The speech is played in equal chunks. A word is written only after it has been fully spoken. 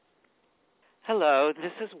Hello,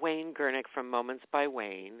 this is Wayne Gernick from Moments by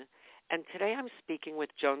Wayne, and today I'm speaking with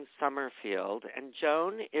Joan Summerfield, and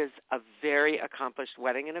Joan is a very accomplished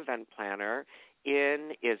wedding and event planner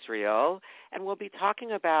in Israel, and we'll be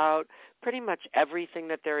talking about pretty much everything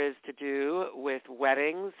that there is to do with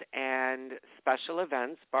weddings and special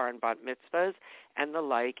events, bar and bat mitzvahs, and the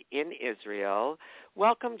like in Israel.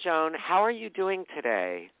 Welcome, Joan. How are you doing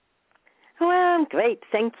today? Well, I'm great,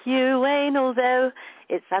 thank you, Wayne, although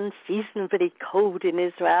it's unseasonably cold in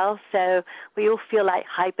Israel, so we all feel like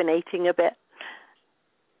hibernating a bit.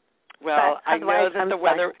 Well, I know that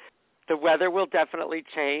the weather will definitely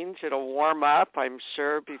change. It'll warm up, I'm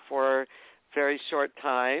sure, before a very short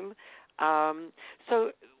time.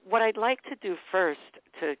 So what I'd like to do first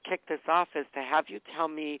to kick this off is to have you tell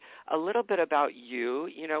me a little bit about you.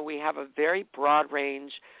 You know, we have a very broad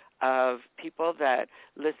range of people that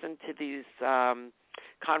listen to these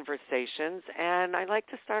conversations, and I'd like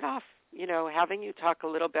to start off, having you talk a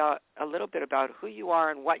little bit about who you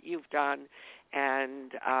are and what you've done,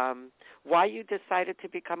 and why you decided to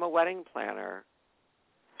become a wedding planner.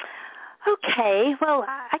 Okay, well,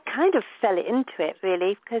 I kind of fell into it,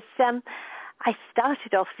 really, because I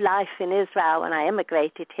started off life in Israel when I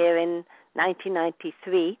emigrated here in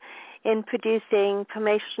 1993 in producing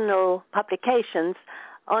promotional publications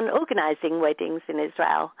on organizing weddings in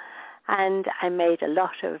Israel. And I made a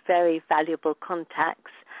lot of very valuable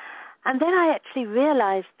contacts. And then I actually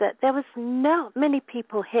realized that there was not many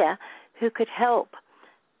people here who could help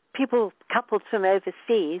couples from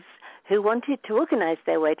overseas who wanted to organize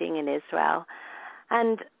their wedding in Israel.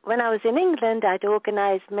 And when I was in England, I'd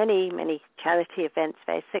organized many, many charity events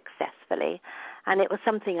very successfully. And it was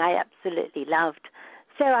something I absolutely loved.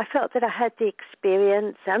 So I felt that I had the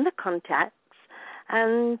experience and the contacts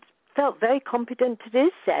and felt very competent to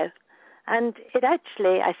do so. And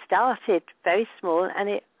I started very small, and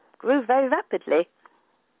it grew very rapidly.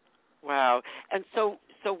 Wow. And so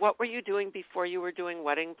what were you doing before you were doing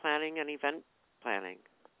wedding planning and event planning?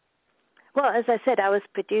 Well, as I said, I was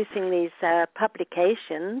producing these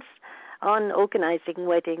publications on organizing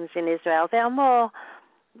weddings in Israel. They are more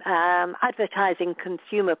advertising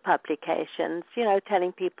consumer publications,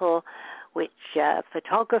 telling people which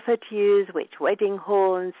photographer to use, which wedding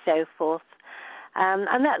hall, and so forth.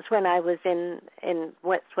 And that's when I was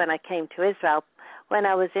when I came to Israel. When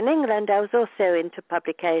I was in England, I was also into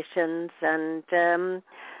publications and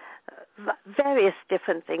various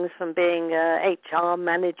different things, from being a HR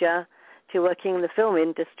manager to working in the film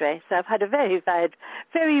industry. So I've had a very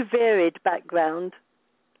varied background.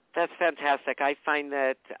 That's fantastic. I find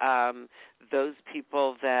that those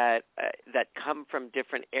people that come from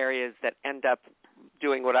different areas that end up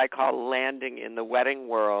doing what I call landing in the wedding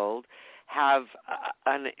world have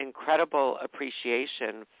an incredible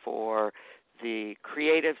appreciation for the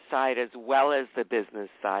creative side as well as the business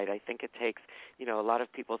side. I think it takes, a lot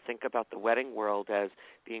of people think about the wedding world as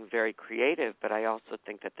being very creative, but I also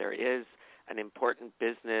think that there is an important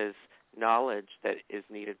business knowledge that is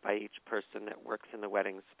needed by each person that works in the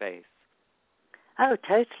wedding space. Oh,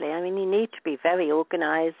 totally. I mean, you need to be very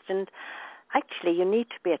organized, and actually you need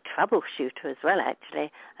to be a troubleshooter as well,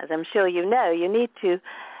 actually. As I'm sure you know, you need to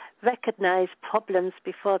recognize problems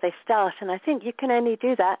before they start, and I think you can only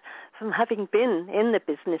do that from having been in the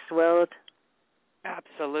business world.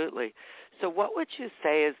 Absolutely. So what would you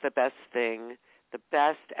say is the best thing, the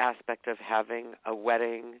best aspect of having a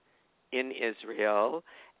wedding in Israel?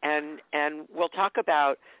 And we'll talk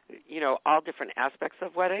about, all different aspects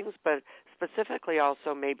of weddings, but specifically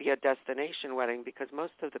also maybe a destination wedding, because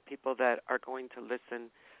most of the people that are going to listen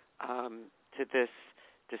to this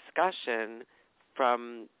discussion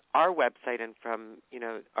from our website and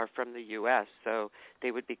are from the U.S., so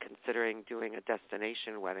they would be considering doing a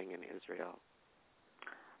destination wedding in Israel.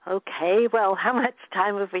 Okay, well, how much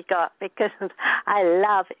time have we got? Because I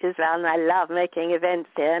love Israel and I love making events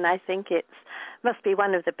here, and I think it must be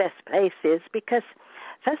one of the best places because,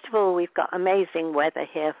 first of all, we've got amazing weather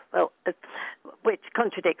here, which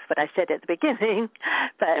contradicts what I said at the beginning,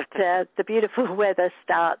 but the beautiful weather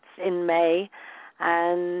starts in May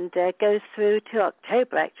and goes through to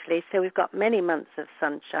October, actually, so we've got many months of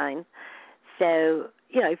sunshine. So,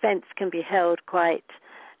 events can be held quite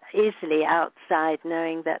easily outside,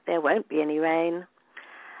 knowing that there won't be any rain.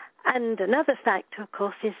 And another factor, of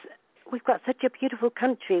course, is we've got such a beautiful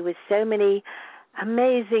country with so many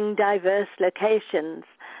amazing, diverse locations.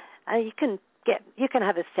 You can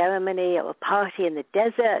have a ceremony or a party in the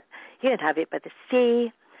desert. You can have it by the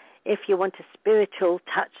sea. If you want a spiritual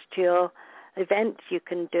touch to your event, you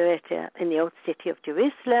can do it in the old city of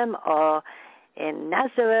Jerusalem or in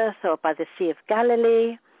Nazareth or by the Sea of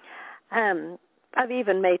Galilee. I've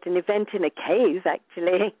even made an event in a cave,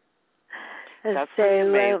 actually. That's pretty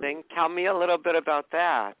amazing. Tell me a little bit about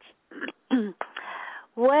that.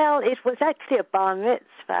 Well, it was actually a bar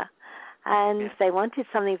mitzvah, and they wanted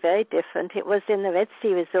something very different. It was in the Red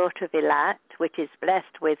Sea Resort of Eilat, which is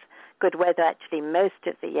blessed with good weather actually most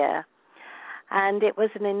of the year. And it was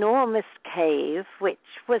an enormous cave, which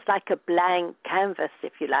was like a blank canvas,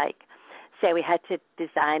 if you like. So we had to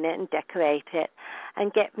design it and decorate it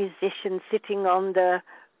and get musicians sitting on the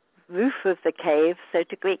roof of the cave, so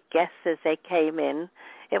to greet guests as they came in.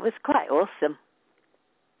 It was quite awesome.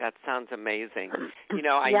 That sounds amazing. You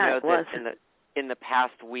know, I know that in the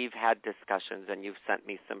past we've had discussions, and you've sent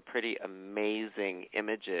me some pretty amazing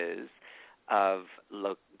images of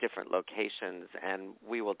different locations, and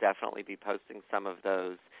we will definitely be posting some of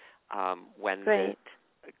those when it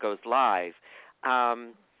goes live.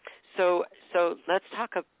 So let's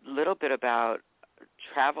talk a little bit about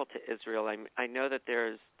travel to Israel. I know that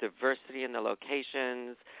there's diversity in the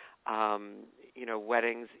locations, you know,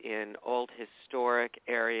 weddings in old historic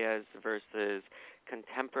areas versus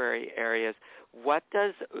contemporary areas. What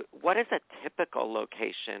does a typical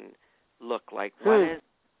location look like?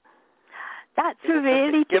 That's a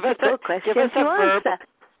really difficult question to answer.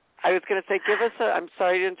 I was going to say, I'm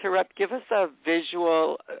sorry to interrupt, give us a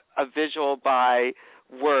visual by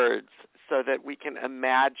words so that we can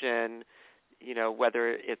imagine, you know, whether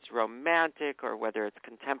it's romantic or whether it's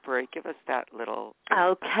contemporary. Give us that little.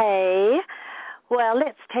 Okay. Well,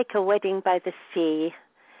 let's take a wedding by the sea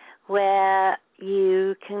where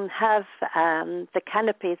you can have the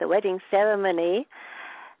canopy, the wedding ceremony,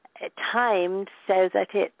 timed so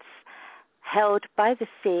that it's held by the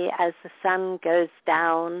sea as the sun goes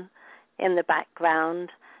down in the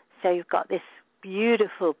background. So you've got this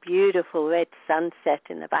beautiful, beautiful red sunset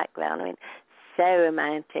in the background. I mean, so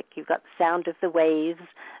romantic. You've got the sound of the waves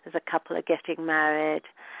as a couple are getting married.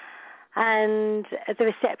 And the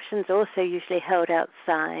reception's also usually held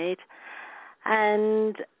outside.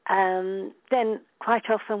 And then quite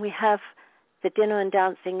often we have the dinner and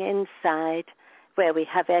dancing inside, where we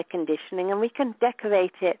have air conditioning, and we can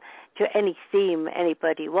decorate it to any theme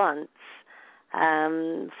anybody wants,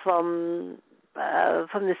 from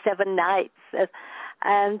the 7 nights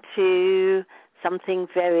to something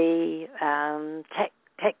very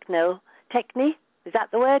techni, is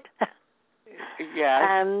that the word?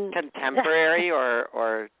 Yeah, contemporary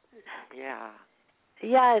or yeah.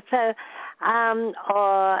 Yeah, so,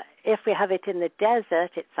 or if we have it in the desert,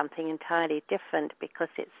 it's something entirely different because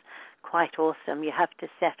it's quite awesome. You have to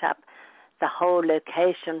set up the whole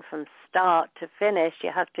location from start to finish. You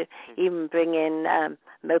have to even bring in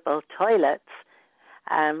mobile toilets,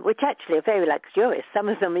 which actually are very luxurious. Some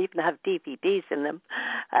of them even have DVDs in them.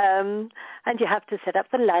 And you have to set up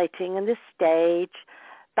the lighting and the stage.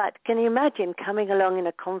 But can you imagine coming along in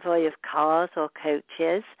a convoy of cars or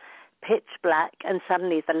coaches, pitch black, and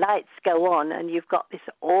suddenly the lights go on and you've got this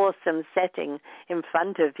awesome setting in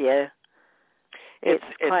front of you? It's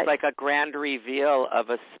like a grand reveal of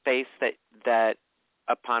a space that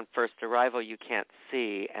upon first arrival you can't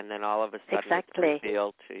see, and then all of a sudden it's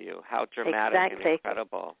revealed to you. How dramatic and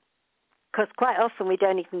incredible. Because quite often we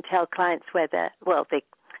don't even tell clients where the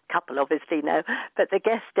couple obviously know, but the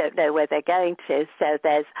guests don't know where they're going to. So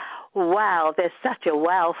there's such a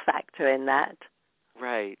wow factor in that.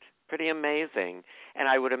 Right. Pretty amazing. And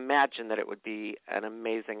I would imagine that it would be an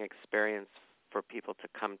amazing experience for people to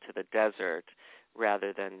come to the desert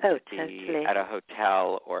rather than to be at a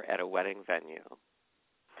hotel or at a wedding venue.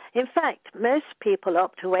 In fact, most people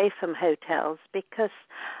opt away from hotels because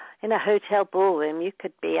in a hotel ballroom you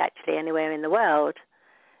could be actually anywhere in the world.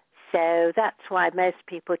 So that's why most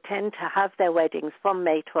people tend to have their weddings from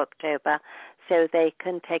May to October so they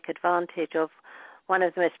can take advantage of some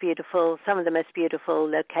of the most beautiful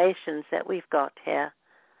locations that we've got here.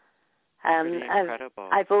 Incredible.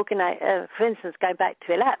 I've organized, for instance, going back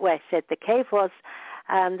to Eilat, where I said the cave was,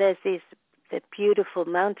 there's the beautiful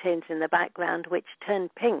mountains in the background which turn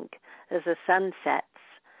pink as the sun sets.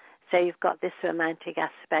 So you've got this romantic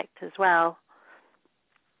aspect as well.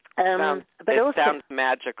 Sounds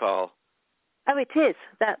magical. Oh, it is.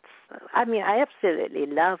 I absolutely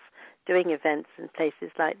love doing events in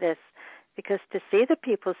places like this because to see the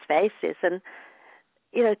people's faces and,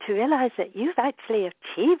 you know, to realize that you've actually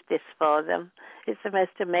achieved this for them, it's the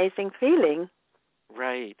most amazing feeling.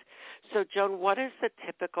 Right. So, Joan, what is the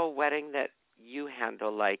typical wedding that you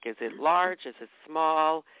handle like? Is it large? Is it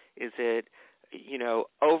small? Is it, you know,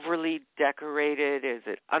 overly decorated? Is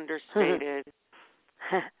it understated?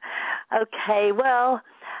 Okay, well,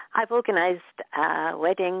 I've organized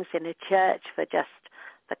weddings in a church for just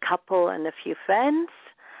the couple and a few friends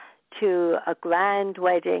to a grand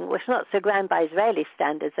wedding, which is not so grand by Israeli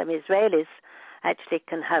standards. I mean, Israelis actually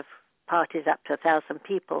can have parties up to 1,000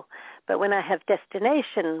 people. But when I have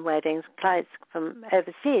destination weddings, clients from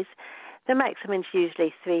overseas, the maximum is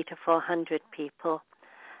usually 300 to 400 people.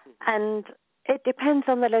 And it depends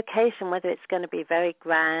on the location, whether it's going to be very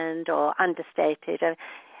grand or understated.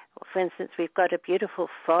 For instance, we've got a beautiful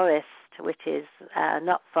forest, which is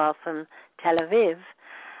not far from Tel Aviv.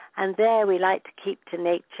 And there we like to keep to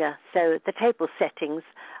nature. So the table settings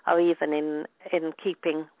are even in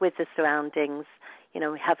keeping with the surroundings. You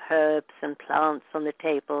know, we have herbs and plants on the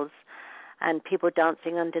tables and people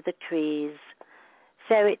dancing under the trees.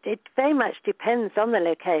 So it very much depends on the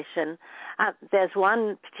location. There's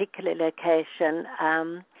one particular location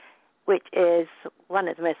which is one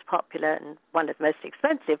of the most popular and one of the most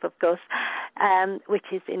expensive, of course, which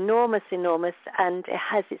is enormous, and it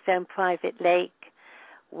has its own private lake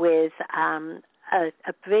with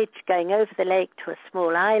a bridge going over the lake to a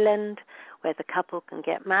small island where the couple can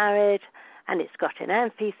get married, and it's got an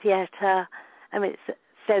amphitheater. I mean,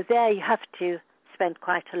 so there you have to spend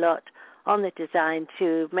quite a lot on the design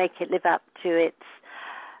to make it live up to its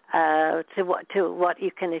to what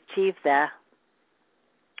you can achieve there.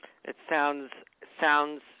 It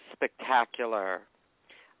sounds spectacular.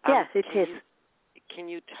 Yes, it is. Can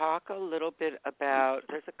you talk a little bit about,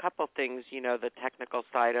 there's a couple things, you know, the technical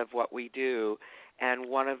side of what we do, and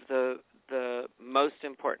one of the most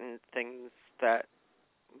important things that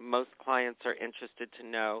most clients are interested to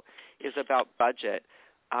know is about budget.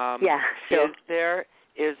 Yeah, sure.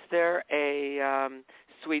 Is there a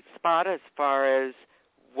sweet spot as far as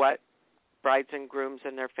what brides and grooms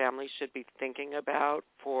and their families should be thinking about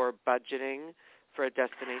for budgeting for a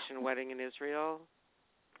destination wedding in Israel?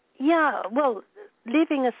 Yeah, well,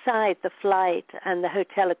 leaving aside the flight and the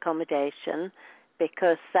hotel accommodation,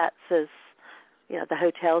 because that's as, you know, the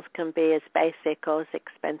hotels can be as basic or as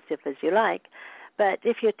expensive as you like. But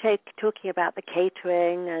if you're talking about the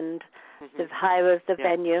catering and the hire of the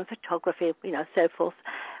venue and photography, you know, so forth,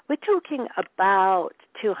 we're talking about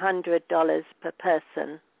 $200 per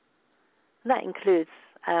person. That includes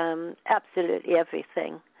absolutely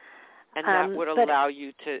everything. And that would allow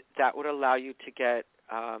you to get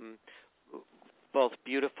both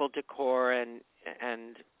beautiful decor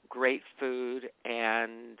and great food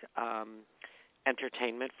and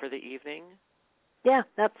entertainment for the evening? Yeah,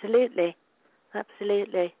 absolutely. But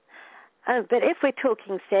if we're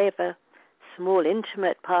talking, say, of a small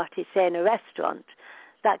intimate party, say in a restaurant,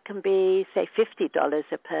 that can be, say, $50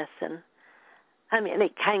 a person. I mean,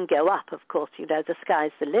 it can go up, of course, you know, the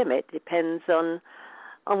sky's the limit. Depends on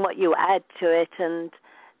what you add to it, and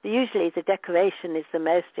usually the decoration is the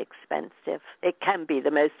most expensive. It can be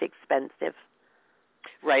the most expensive.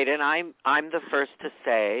 Right, and I'm the first to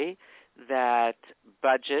say that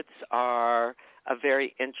budgets are a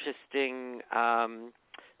very interesting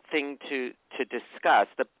thing to discuss.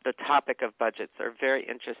 The topic of budgets are very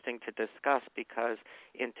interesting to discuss because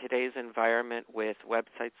in today's environment with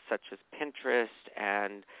websites such as Pinterest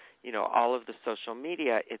and, you know, all of the social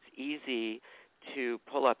media, it's easy to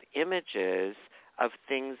pull up images of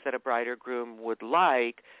things that a bride or groom would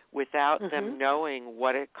like without them knowing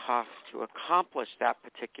what it costs to accomplish that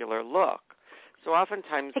particular look. So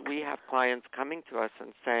oftentimes we have clients coming to us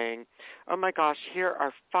and saying, oh my gosh, here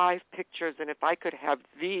are 5 pictures, and if I could have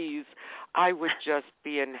these, I would just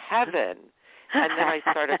be in heaven. And then I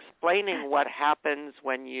start explaining what happens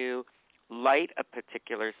when you light a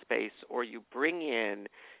particular space or you bring in,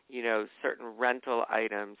 you know, certain rental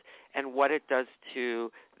items and what it does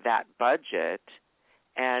to that budget.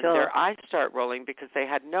 And their eyes start rolling because they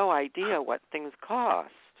had no idea what things cost.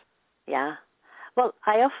 Yeah. Well,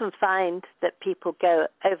 I often find that people go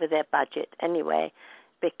over their budget anyway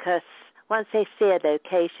because once they see a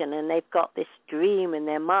location and they've got this dream in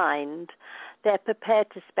their mind, they're prepared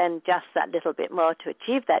to spend just that little bit more to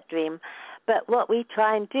achieve that dream. But what we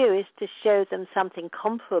try and do is to show them something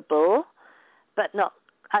comparable but not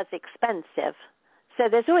as expensive. So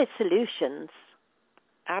there's always solutions.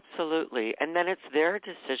 Absolutely. And then it's their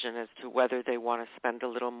decision as to whether they want to spend a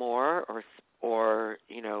little more or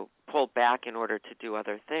you know, pull back in order to do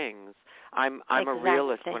other things. I'm a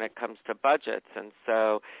realist when it comes to budgets, and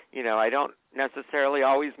so, you know, I don't necessarily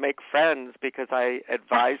always make friends because I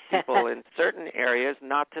advise people in certain areas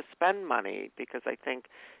not to spend money because I think,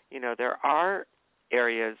 you know, there are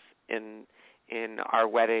areas in our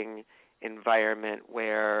wedding environment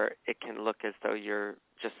where it can look as though you're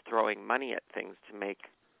just throwing money at things to make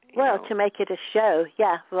to make it a show,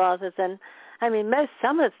 yeah, rather than, I mean,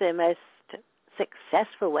 some of the most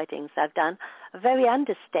successful weddings I've done are very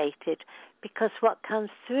understated because what comes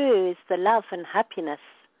through is the love and happiness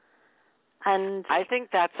And I think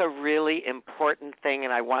that's a really important thing,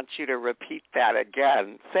 and I want you to repeat that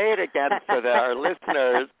again. Say it again so that our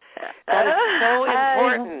listeners, that is so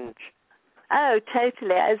important. Oh,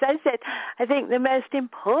 totally. As I said, I think the most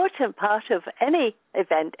important part of any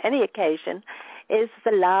event, any occasion, is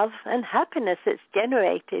the love and happiness that's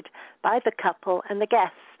generated by the couple and the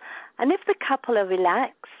guests. And if the couple are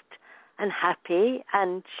relaxed and happy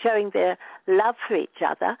and showing their love for each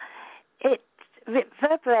other, it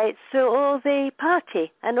reverberates through all the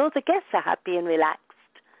party, and all the guests are happy and relaxed.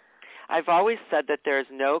 I've always said that there's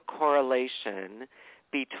no correlation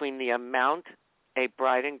between the amount a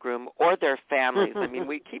bride and groom or their families. I mean,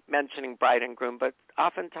 we keep mentioning bride and groom, but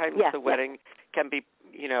oftentimes the wedding can be,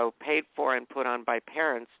 paid for and put on by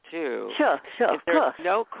parents too. Sure, if of course. There's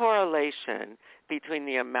no correlation between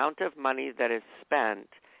the amount of money that is spent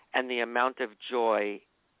and the amount of joy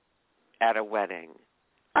at a wedding.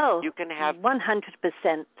 Oh, you can have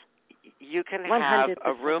 100%. You can 100%. have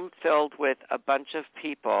a room filled with a bunch of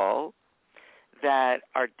people that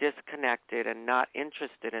are disconnected and not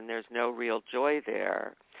interested, and there's no real joy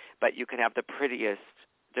there, but you can have the prettiest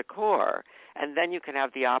decor. And then you can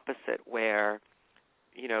have the opposite where,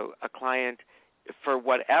 a client, for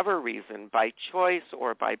whatever reason, by choice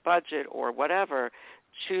or by budget or whatever,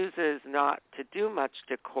 chooses not to do much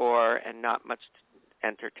decor and not much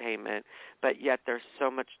entertainment, but yet there's so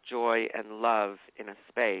much joy and love in a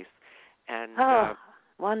space. And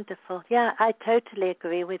wonderful. Yeah, I totally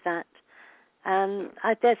agree with that.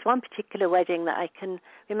 There's one particular wedding that I can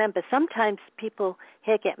remember. Sometimes people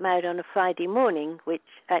here get married on a Friday morning, which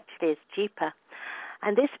actually is cheaper.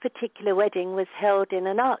 And this particular wedding was held in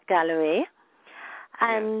an art gallery,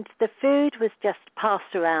 and the food was just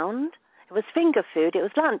passed around. It was finger food. It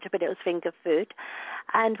was lunch, but it was finger food.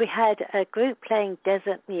 And we had a group playing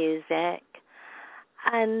desert music,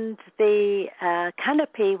 and the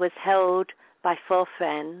canopy was held by 4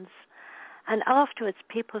 friends. And afterwards,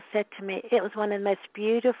 people said to me, it was one of the most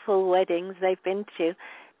beautiful weddings they've been to,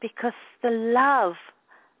 because the love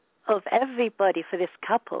of everybody for this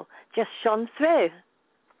couple just shone through.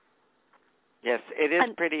 Yes, it is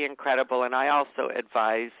pretty incredible. And I also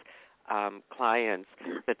advise clients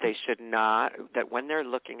that they should not, that when they're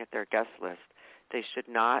looking at their guest list, they should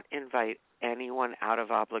not invite anyone out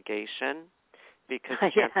of obligation, because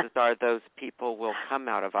chances are those people will come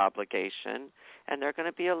out of obligation and they're going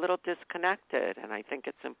to be a little disconnected. And I think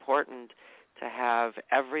it's important to have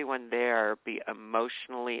everyone there be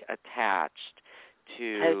emotionally attached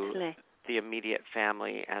to the immediate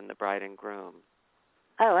family and the bride and groom.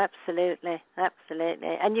 Oh, absolutely,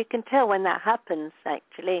 absolutely. And you can tell when that happens,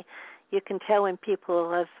 actually. You can tell when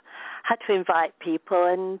people have had to invite people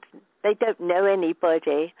and they don't know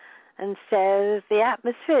anybody. And so the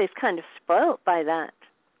atmosphere is kind of spoilt by that.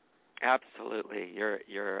 Absolutely. You're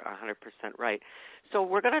 100% right. So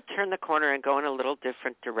we're going to turn the corner and go in a little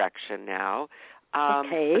different direction now.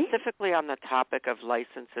 Specifically on the topic of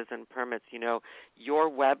licenses and permits. Your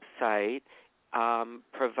website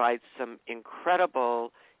provides some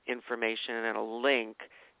incredible information and a link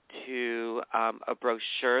to a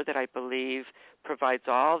brochure that I believe provides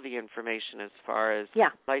all the information as far as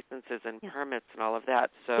licenses and permits and all of that.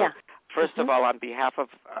 So first of all, on behalf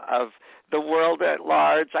of the world at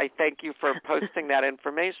large, I thank you for posting that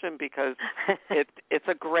information, because it's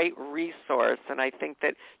a great resource, and I think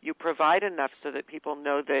that you provide enough so that people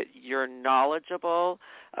know that you're knowledgeable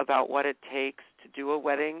about what it takes to do a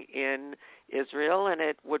wedding in Israel, and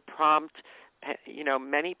it would prompt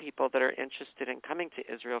many people that are interested in coming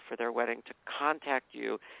to Israel for their wedding to contact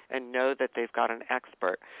you and know that they've got an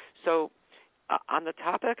expert. So on the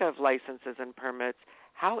topic of licenses and permits,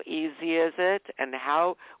 how easy is it, and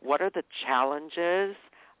what are the challenges?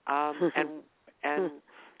 And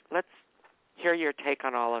let's hear your take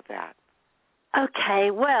on all of that.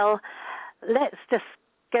 Okay, well, let's just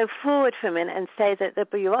go forward for a minute and say that the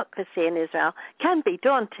bureaucracy in Israel can be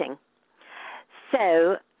daunting.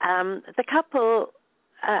 So the couple,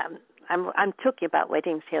 I'm talking about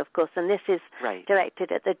weddings here, of course, and this is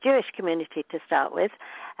directed at the Jewish community to start with.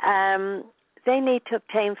 They need to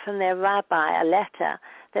obtain from their rabbi a letter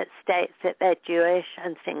that states that they're Jewish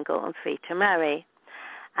and single and free to marry.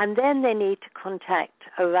 And then they need to contact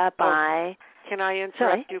a rabbi. Can I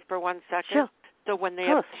interrupt you for 1 second? Sure. So when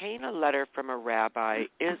they obtain a letter from a rabbi,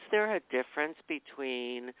 is there a difference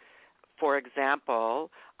between, for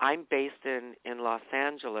example, I'm based in Los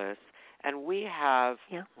Angeles, and we have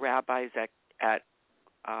rabbis at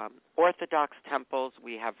Orthodox temples,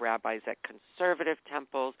 we have rabbis at conservative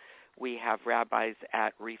temples, we have rabbis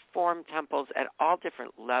at Reform temples, at all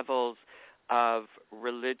different levels of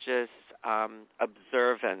religious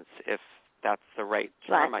observance, if that's the right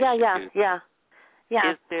term. Right. Yeah.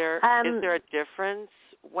 Is there a difference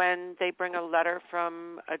when they bring a letter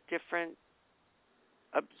from a different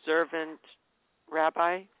observant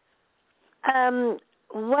rabbi?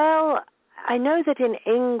 Well, I know that in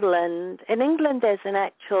England there's an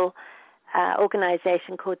actual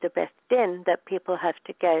organization called the Beth Din that people have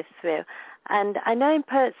to go through. And I know in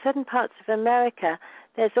certain parts of America,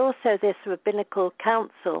 there's also this rabbinical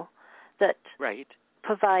council that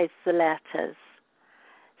provides the letters.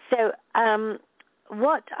 So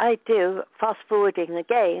what I do, fast forwarding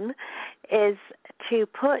again, is to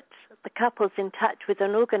put the couples in touch with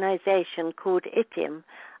an organization called ITIM,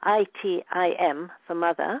 ITIM for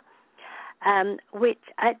mother, which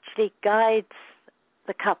actually guides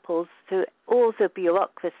the couples through all the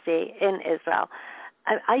bureaucracy in Israel.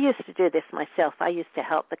 I used to do this myself. I used to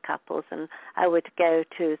help the couples, and I would go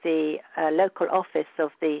to the local office of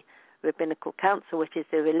the Rabbinical Council, which is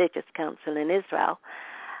the religious council in Israel,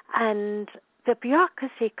 and the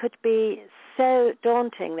bureaucracy could be so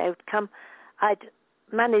daunting. They would come, I'd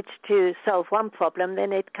manage to solve one problem, then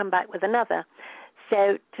they'd come back with another.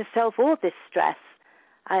 So to solve all this stress,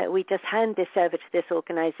 we just hand this over to this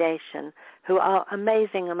organization who are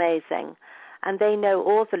amazing, and they know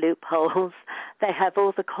all the loopholes. They have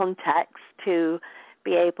all the contacts to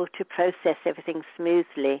be able to process everything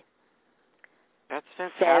smoothly. That's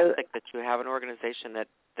fantastic that you have an organization that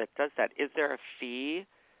does that. Is there a fee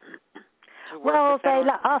to work with that? Well,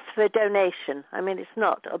 they ask for a donation. I mean, it's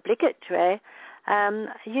not obligatory. I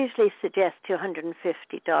usually suggest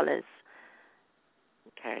 $250.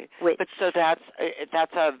 Okay, but so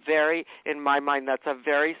that's a very, in my mind, that's a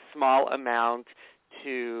very small amount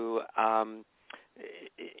to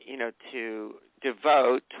to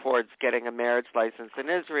devote towards getting a marriage license in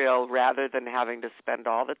Israel, rather than having to spend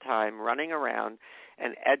all the time running around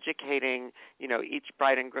and educating, each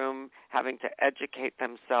bride and groom having to educate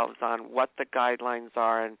themselves on what the guidelines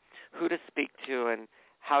are and who to speak to and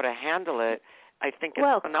how to handle it. I think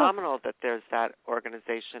it's phenomenal that there's that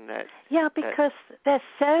organization that... Yeah, because there's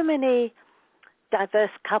so many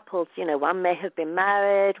diverse couples. One may have been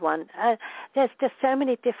married, there's just so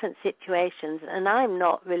many different situations, and I'm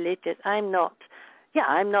not religious. I'm not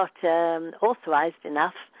authorized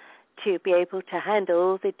enough to be able to handle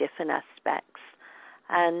all the different aspects.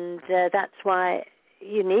 And that's why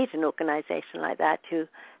you need an organization like that who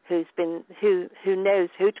knows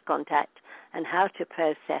who to contact and how to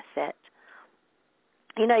process it.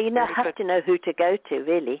 You have to know who to go to,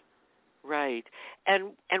 really. Right.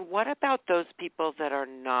 And what about those people that are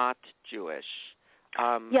not Jewish?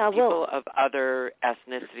 People of other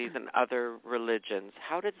ethnicities and other religions.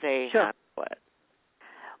 How did they handle it?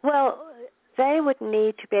 Well, they would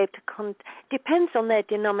need to be able to depends on their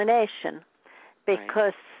denomination,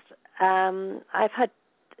 because I've had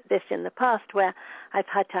this in the past where I've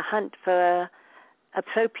had to hunt for an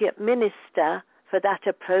appropriate minister for that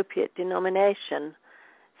appropriate denomination.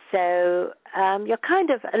 So you're kind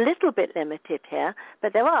of a little bit limited here,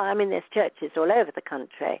 but there's churches all over the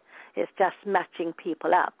country. It's just matching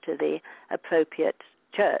people up to the appropriate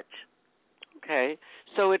church. Okay,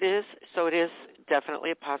 so it is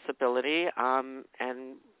definitely a possibility, and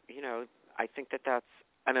I think that's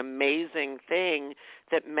an amazing thing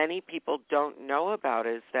that many people don't know about,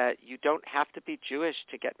 is that you don't have to be Jewish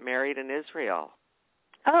to get married in Israel.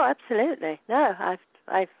 Oh, absolutely. No,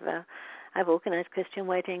 I've organized Christian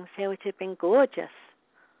weddings here, which have been gorgeous.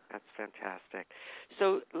 That's fantastic.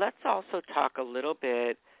 So let's also talk a little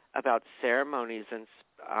bit about ceremonies and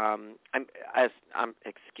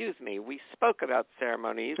we spoke about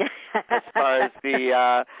ceremonies as far as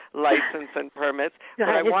the license and permits. What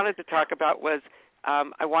I wanted to talk about was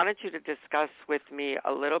I wanted you to discuss with me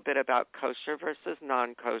a little bit about kosher versus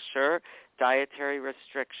non-kosher, dietary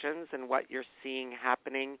restrictions, and what you're seeing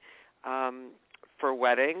happening for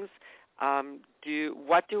weddings.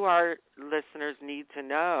 What do our listeners need to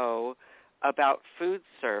know about food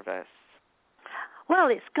service? Well,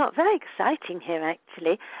 it's got very exciting here,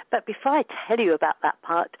 actually. But before I tell you about that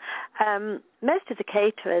part, most of the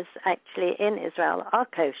caterers actually in Israel are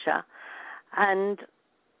kosher. And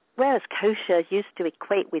whereas kosher used to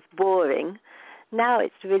equate with boring, now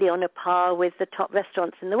it's really on a par with the top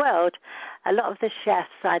restaurants in the world. A lot of the chefs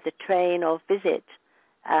either train or visit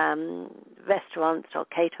restaurants or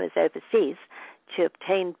caterers overseas to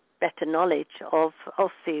obtain better knowledge of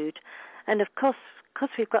food. And of course, because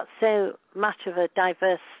we've got so much of a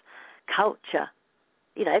diverse culture,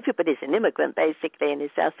 everybody's an immigrant basically in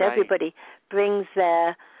Israel, so everybody brings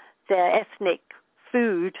their ethnic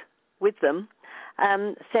food with them.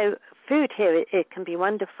 So food here, it can be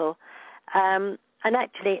wonderful. And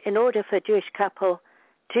actually, in order for a Jewish couple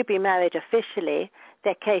to be married officially,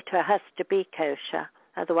 their caterer has to be kosher.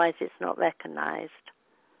 Otherwise, it's not recognized.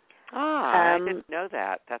 I didn't know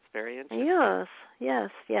that. That's very interesting.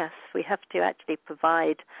 Yes. We have to actually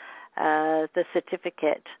provide the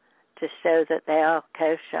certificate to show that they are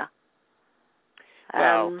kosher.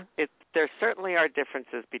 Well, there certainly are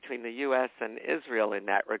differences between the U.S. and Israel in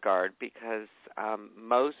that regard, because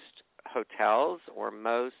most hotels or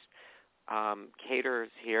most caterers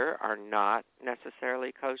here are not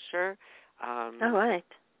necessarily kosher. All right.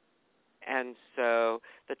 And so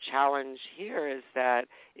the challenge here is that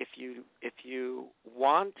if you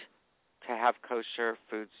want to have kosher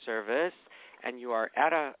food service and you are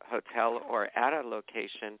at a hotel or at a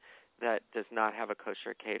location that does not have a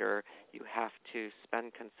kosher caterer, you have to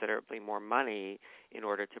spend considerably more money in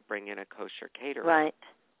order to bring in a kosher caterer.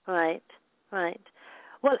 Right.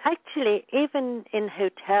 Well, actually, even in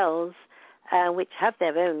hotels which have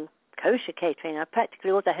their own kosher catering,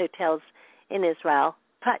 practically all the hotels in Israel,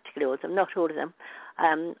 practically all of them, not all of them,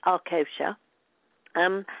 are kosher.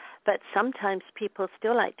 But sometimes people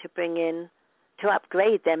still like to bring in, to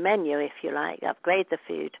upgrade their menu, if you like, upgrade the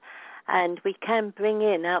food. And we can bring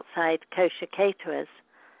in outside kosher caterers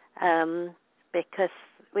because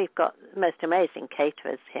we've got the most amazing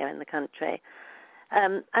caterers here in the country.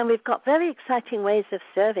 And we've got very exciting ways of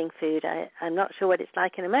serving food. I'm not sure what it's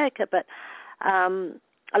like in America, but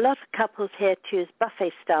a lot of couples here choose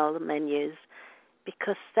buffet-style menus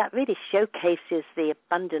because that really showcases the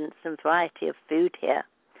abundance and variety of food here.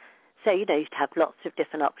 So, you'd have lots of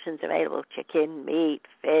different options available: chicken, meat,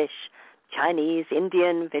 fish, Chinese,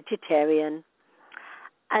 Indian, vegetarian.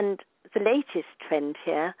 And the latest trend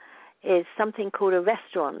here is something called a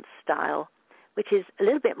restaurant style, which is a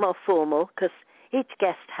little bit more formal because each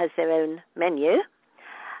guest has their own menu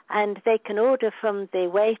and they can order from the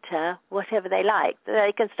waiter whatever they like.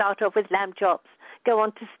 They can start off with lamb chops, go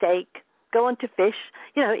on to steak, go on to fish,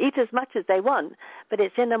 eat as much as they want, but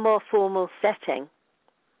it's in a more formal setting.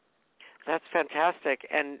 That's fantastic.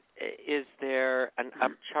 And is there an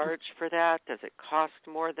upcharge for that? Does it cost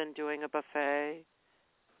more than doing a buffet?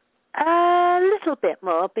 A little bit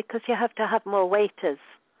more because you have to have more waiters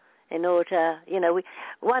in order,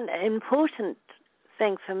 one important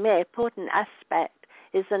thing for me, important aspect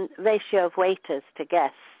is the ratio of waiters to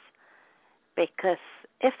guests, because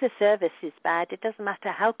if the service is bad, it doesn't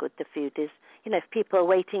matter how good the food is. If people are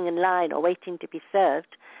waiting in line or waiting to be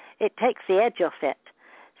served, it takes the edge off it.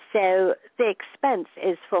 So the expense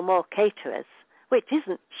is for more caterers, which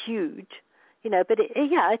isn't huge, but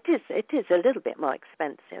it is a little bit more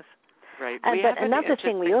expensive. Right. But another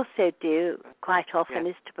thing we also do quite often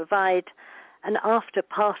is to provide an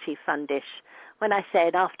after-party fun dish. When I say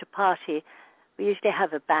an after-party, we usually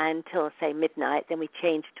have a band till, say, midnight, then we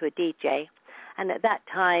change to a DJ. And at that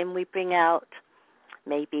time, we bring out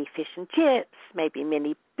maybe fish and chips, maybe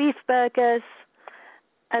mini beef burgers.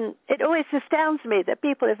 And it always astounds me that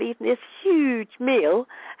people have eaten this huge meal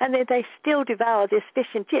and then they still devour this fish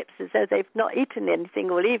and chips as though they've not eaten anything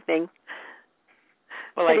all evening.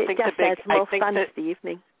 Well, but I think it just adds more fun to the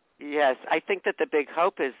evening. Yes, I think that the big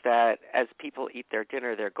hope is that as people eat their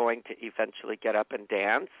dinner, they're going to eventually get up and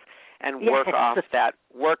dance and work off that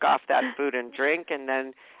food and drink, and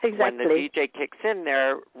then when the DJ kicks in,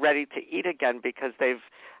 they're ready to eat again because they've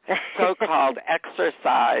so-called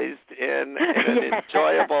exercised in an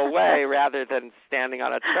enjoyable way rather than standing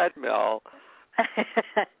on a treadmill.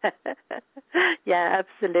 Yeah,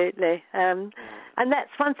 absolutely. And that's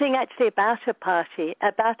one thing actually about a party,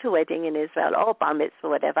 about a wedding in Israel, or bar mitzvah or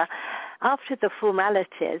whatever. After the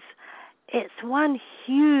formalities, it's one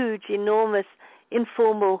huge, enormous,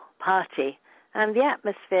 informal party. And the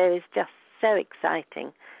atmosphere is just so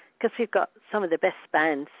exciting because we've got some of the best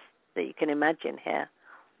bands that you can imagine here.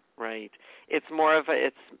 Right. It's more of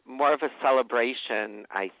a celebration,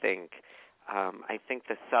 I think. I think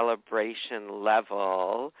the celebration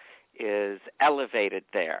level is elevated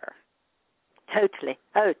there. Totally.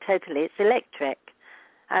 Oh, totally. It's electric.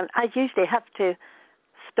 I usually have to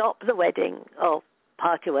stop the wedding or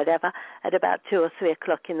party or whatever at about 2 or 3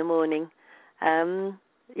 o'clock in the morning. And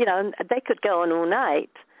they could go on all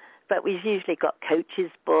night, but we've usually got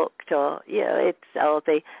coaches booked or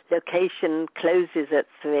the location closes at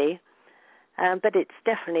 3. But it's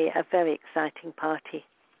definitely a very exciting party.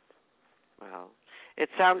 Wow. It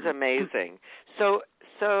sounds amazing. So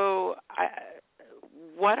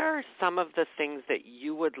what are some of the things that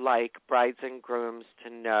you would like brides and grooms to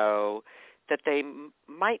know that they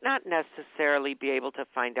might not necessarily be able to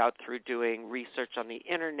find out through doing research on the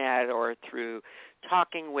internet or through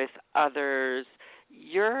talking with others?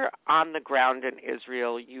 You're on the ground in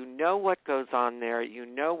Israel. You know what goes on there. You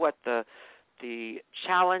know what the the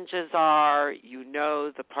challenges are, you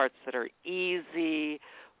know the parts that are easy.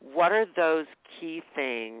 What are those key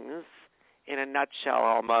things, in a nutshell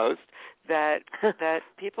almost, that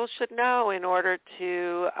people should know in order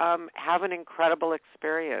to have an incredible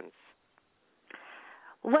experience?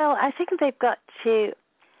 Well, I think they've got to,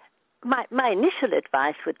 my initial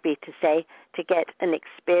advice would be to say to get an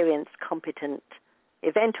experienced, competent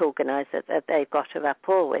event organizer that they've got a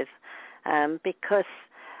rapport with, because,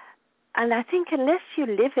 and I think unless you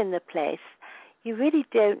live in the place, you really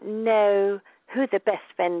don't know who the best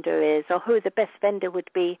vendor is or who the best vendor would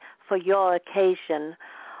be for your occasion,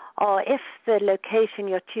 or if the location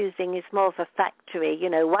you're choosing is more of a factory, you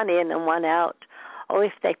know, one in and one out, or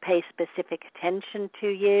if they pay specific attention to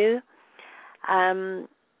you.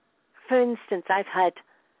 For instance, I've had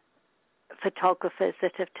photographers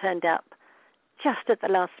that have turned up just at the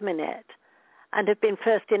last minute and have been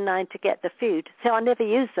first in line to get the food, so I'll never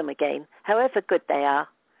use them again, however good they are.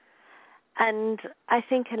 And I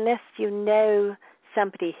think unless you know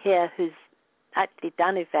somebody here who's actually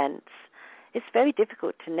done events, it's very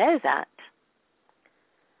difficult to know that.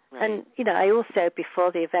 Right. And, you know, I also,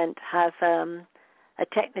 before the event, have a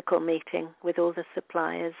technical meeting with all the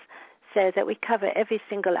suppliers so that we cover every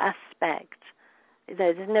single aspect. You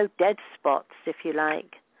know, there's no dead spots, if you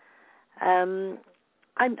like.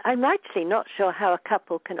 I'm actually not sure how a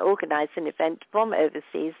couple can organize an event from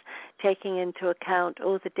overseas, taking into account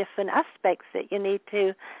all the different aspects that you need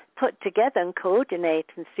to put together and coordinate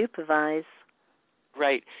and supervise.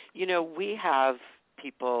 Right. You know, we have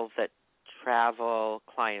people that travel,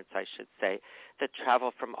 clients I should say, that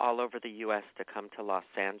travel from all over the U.S. to come to Los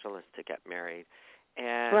Angeles to get married.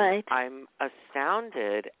 And right. I'm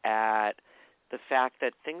astounded at the fact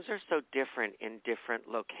that things are so different in different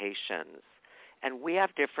locations. And we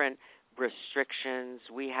have different restrictions.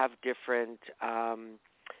 We have different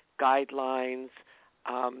guidelines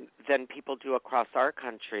than people do across our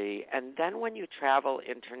country. And then when you travel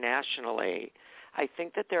internationally, I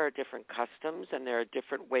think that there are different customs and there are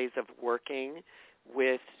different ways of working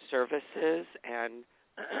with services and,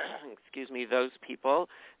 excuse me, those people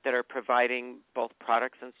that are providing both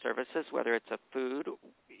products and services, whether it's a food,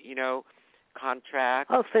 you know, contract.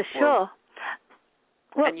 Oh, for sure.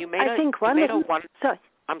 Well, and you made sorry.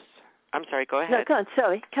 I'm sorry, go ahead. No, go on,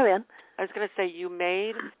 sorry, carry on. I was going to say you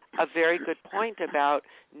made a very good point about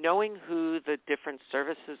knowing who the different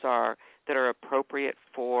services are that are appropriate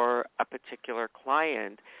for a particular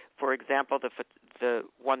client. For example, the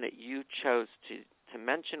one that you chose to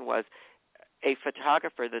mention was a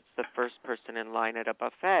photographer that's the first person in line at a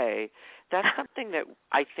buffet. That's something that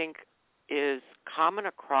I think is common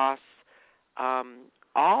across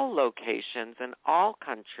all locations and all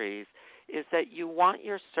countries, is that you want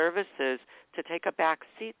your services to take a back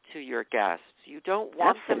seat to your guests. You don't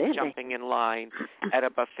want them jumping in line at a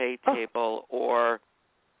buffet table or,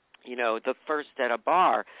 you know, the first at a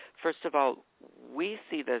bar. First of all, we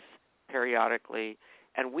see this periodically,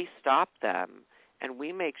 and we stop them, and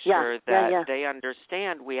we make sure that they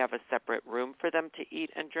understand we have a separate room for them to eat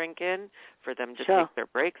and drink in, for them to take their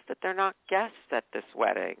breaks, that they're not guests at this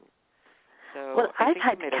wedding. So well, I've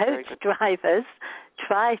had coach drivers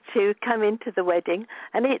try to come into the wedding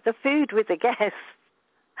and eat the food with the guests.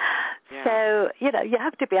 Yeah. So, you know, you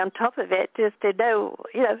have to be on top of it just to know,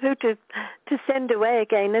 you know, who to send away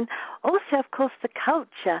again. And also, of course, the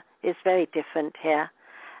culture is very different here.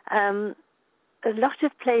 A lot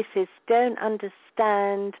of places don't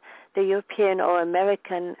understand the European or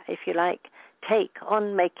American, if you like, take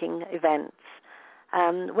on making events.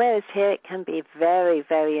 Whereas here it can be very,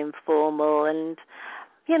 very informal and,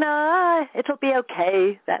 you know, it'll be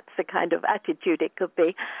okay. That's the kind of attitude it could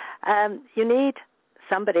be. You need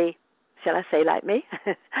somebody, shall I say like me,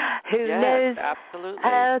 who knows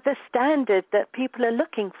the standard that people are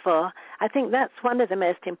looking for. I think that's one of the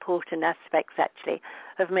most important aspects, actually,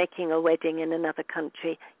 of making a wedding in another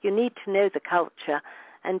country. You need to know the culture,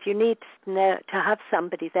 and you need to have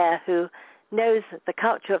somebody there who knows the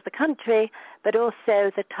culture of the country, but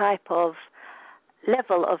also the type of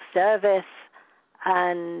level of service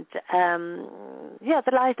and,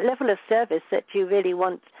 the level of service that you really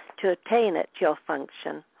want to attain at your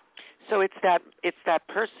function. So it's that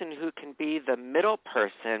person who can be the middle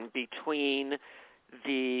person between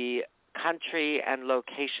the country and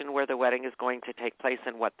location where the wedding is going to take place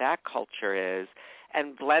and what that culture is,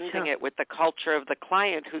 and blending it with the culture of the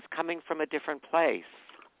client who's coming from a different place.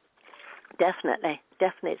 Definitely.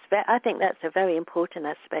 I think that's a very important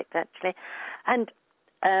aspect, actually. And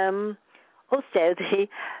also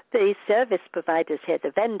the service providers here,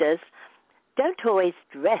 the vendors, don't always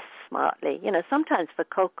dress smartly. You know, sometimes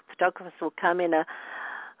photographers will come in a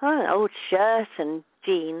an old shirt and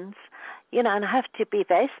jeans, and I have to be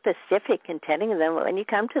very specific in telling them, when you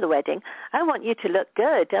come to the wedding, I want you to look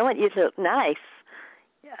good. I want you to look nice.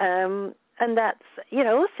 And that's,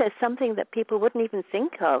 also something that people wouldn't even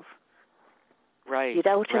think of. Right. You'd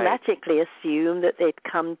automatically assume that they'd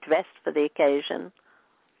come dressed for the occasion.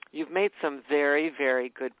 You've made some very, very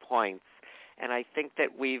good points. And I think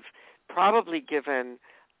that we've probably given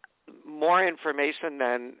more information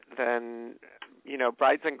than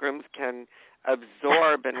brides and grooms can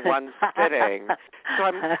absorb in one sitting.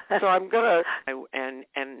 So I'm going to and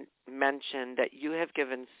mention that you have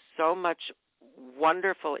given so much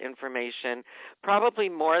wonderful information, probably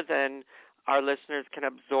more than our listeners can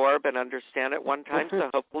absorb and understand at one time. So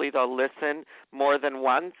hopefully they'll listen more than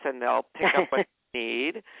once and they'll pick up what they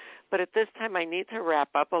need. But at this time, I need to wrap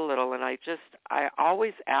up a little, and I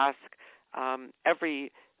always ask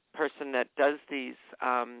every person that does these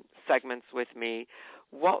segments with me,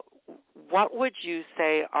 what would you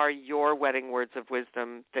say are your wedding words of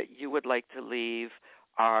wisdom that you would like to leave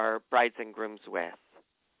our brides and grooms with?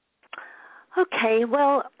 Okay,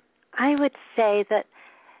 well, I would say that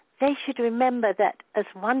they should remember that as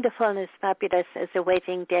wonderful and as fabulous as a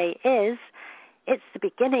wedding day is, it's the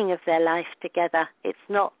beginning of their life together. It's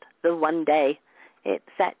not the one day.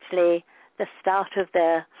 It's actually the start of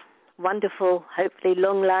their wonderful, hopefully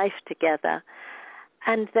long life together.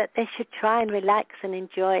 And that they should try and relax and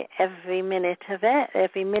enjoy every minute of it,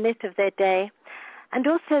 every minute of their day. And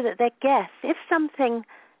also that their guests, if something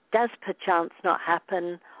does perchance not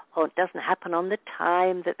happen or doesn't happen on the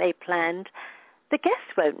time that they planned, the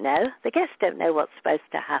guests won't know. The guests don't know what's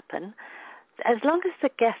supposed to happen. As long as the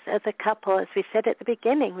guests, as a couple, as we said at the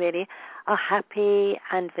beginning, really, are happy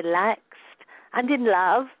and relaxed and in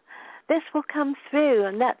love, this will come through,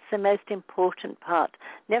 and that's the most important part.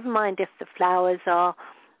 Never mind if the flowers are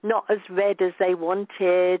not as red as they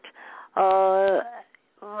wanted, or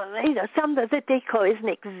some of the decor isn't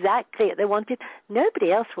exactly what they wanted.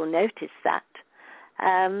 Nobody else will notice that.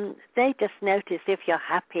 They just notice if you're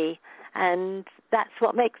happy, and that's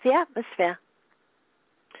what makes the atmosphere.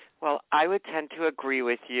 Well, I would tend to agree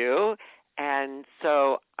with you, and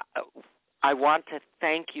so I want to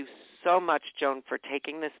thank you so much, Joan, for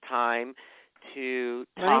taking this time to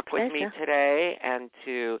talk with me today and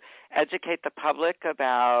to educate the public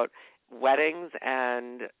about weddings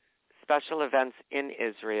and special events in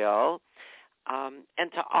Israel.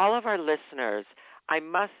 And to all of our listeners, I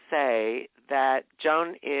must say that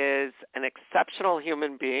Joan is an exceptional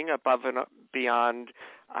human being above and beyond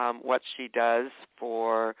what she does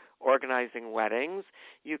for organizing weddings.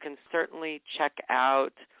 You can certainly check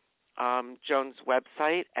out Joan's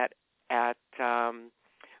website at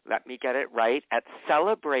let me get it right, at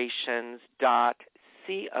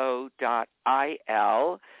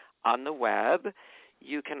celebrations.co.il on the web.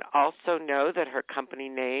 You can also know that her company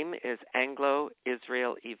name is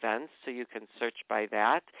Anglo-Israel Events, so you can search by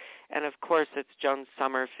that. And, of course, it's Joan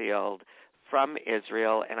Summerfield from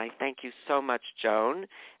Israel, and I thank you so much, Joan.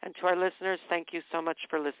 And to our listeners, thank you so much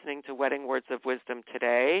for listening to Wedding Words of Wisdom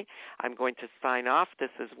today. I'm going to sign off. This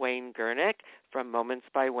is Wayne Gernick from Moments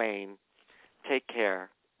by Wayne. Take care.